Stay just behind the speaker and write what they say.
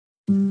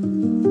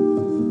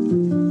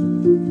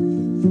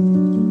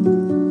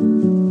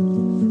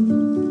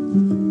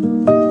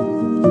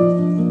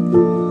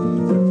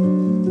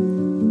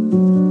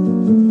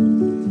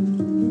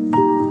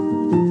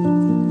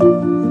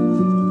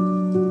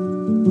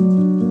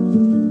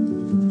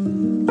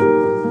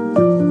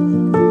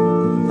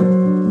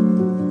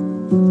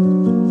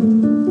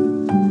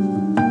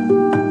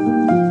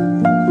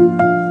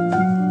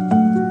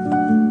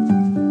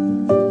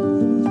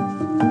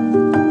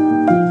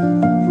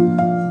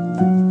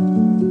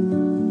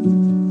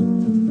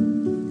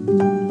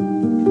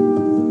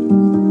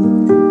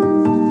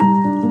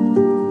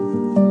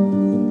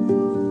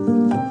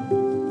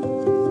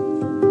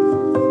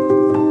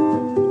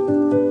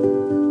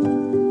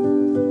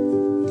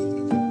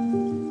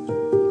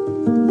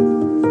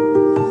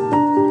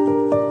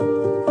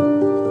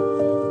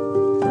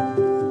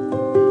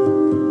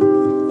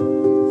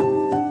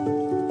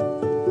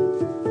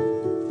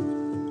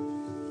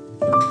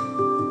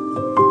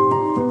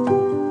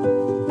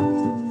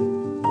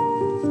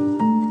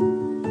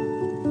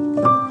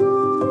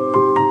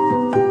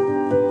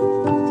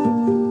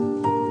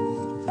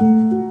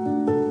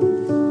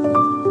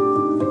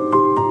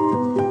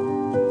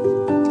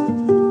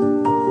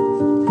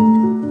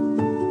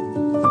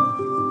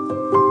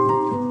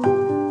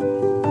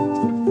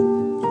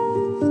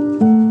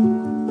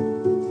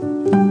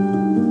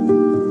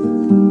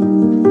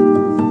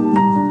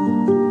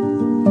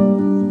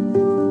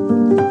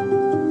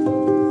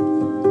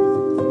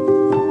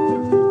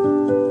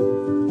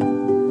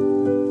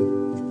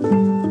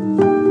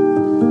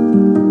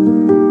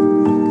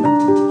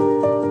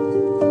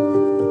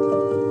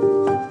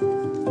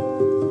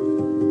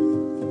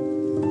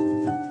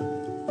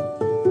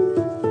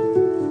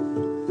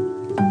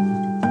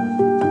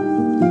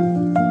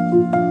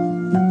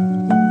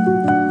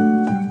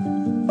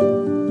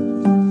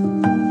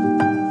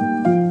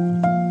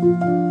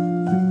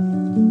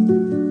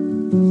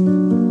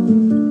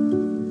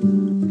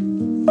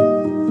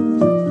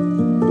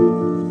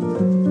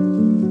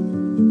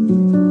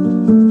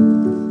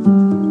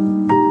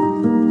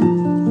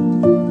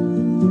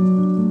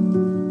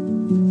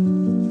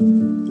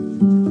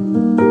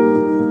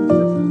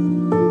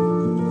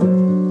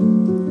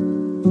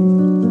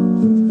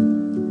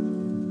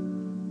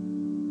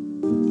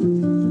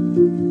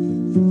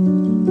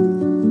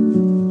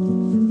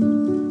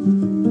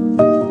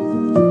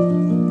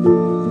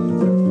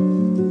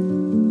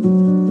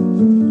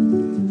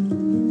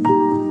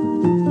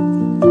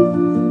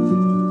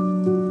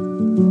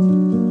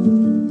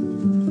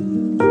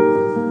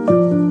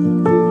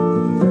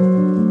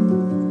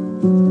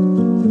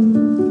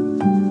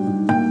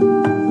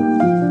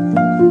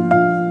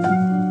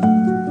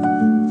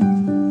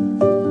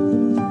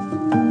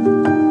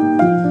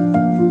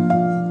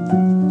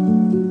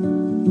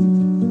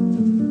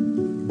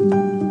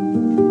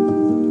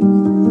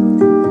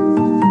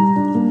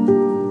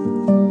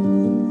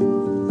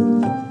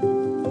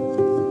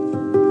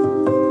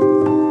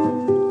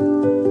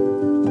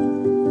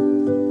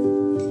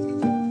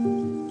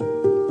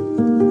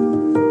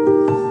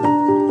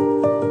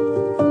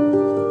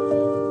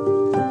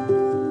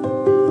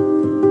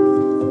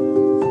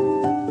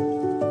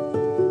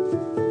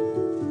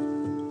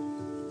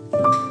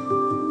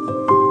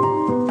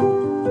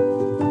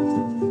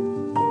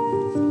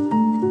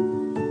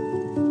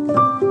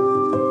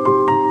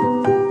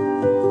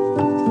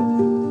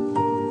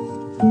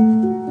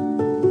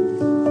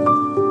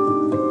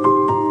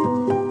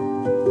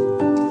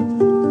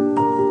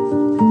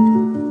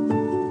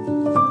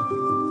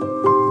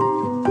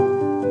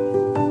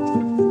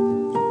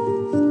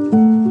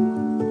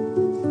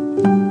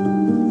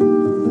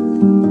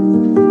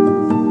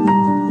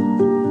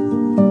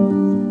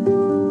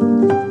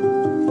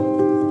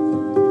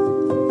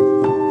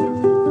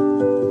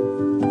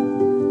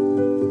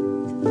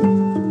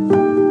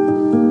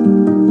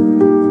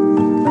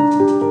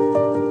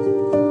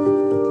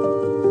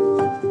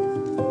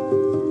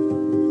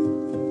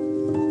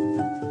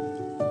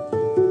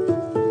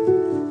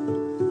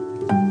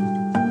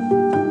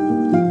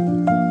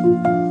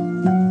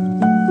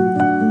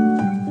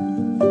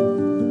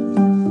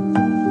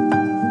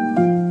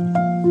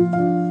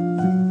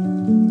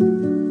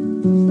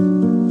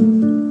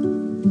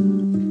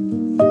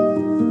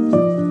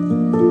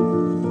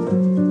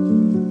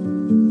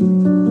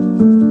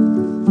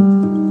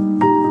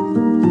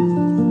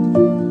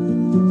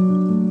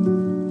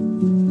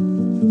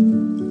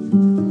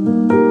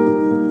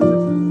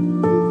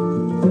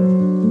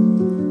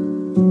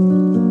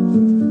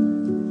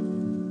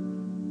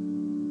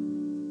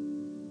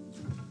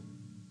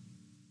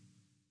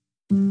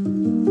All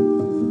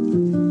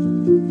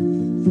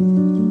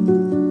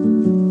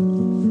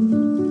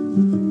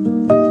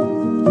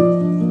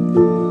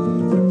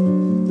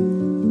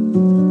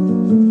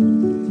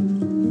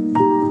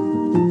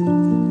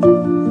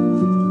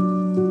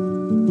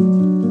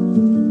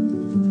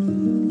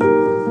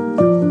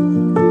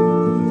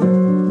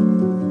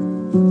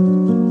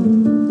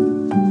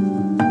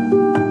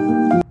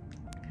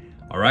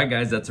right,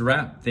 guys, that's a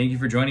wrap. Thank you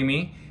for joining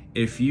me.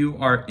 If you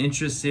are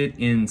interested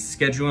in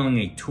scheduling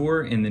a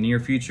tour in the near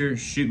future,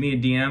 shoot me a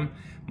DM.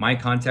 My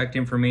contact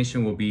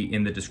information will be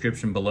in the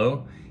description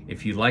below.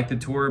 If you like the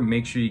tour,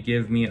 make sure you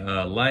give me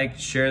a like,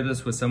 share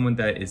this with someone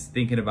that is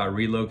thinking about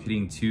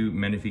relocating to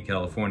Menifee,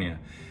 California.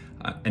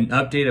 An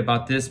update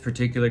about this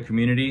particular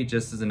community,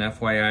 just as an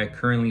FYI,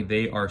 currently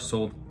they are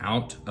sold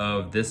out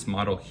of this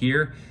model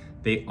here.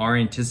 They are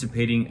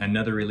anticipating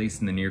another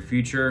release in the near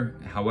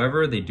future.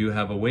 However, they do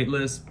have a wait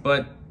list,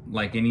 but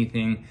like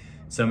anything,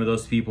 some of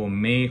those people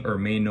may or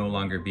may no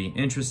longer be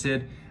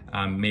interested.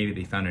 Maybe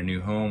they found a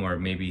new home, or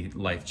maybe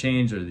life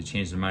changed, or they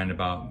changed their mind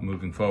about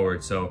moving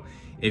forward. So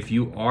if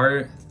you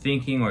are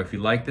thinking, or if you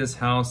like this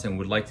house and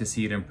would like to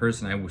see it in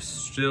person, I would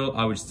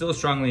still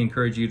strongly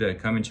encourage you to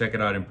come and check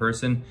it out in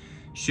person.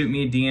 Shoot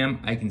me a DM.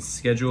 I can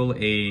schedule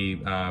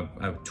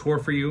a tour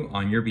for you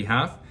on your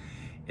behalf.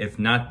 If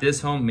not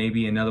this home,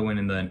 maybe another one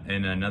in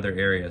another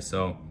area.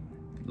 So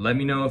let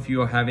me know if you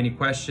have any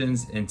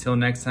questions. Until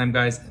next time,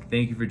 guys,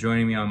 thank you for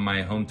joining me on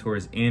my home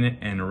tours in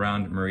and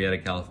around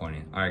Murrieta,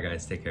 California. All right,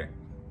 guys, take care.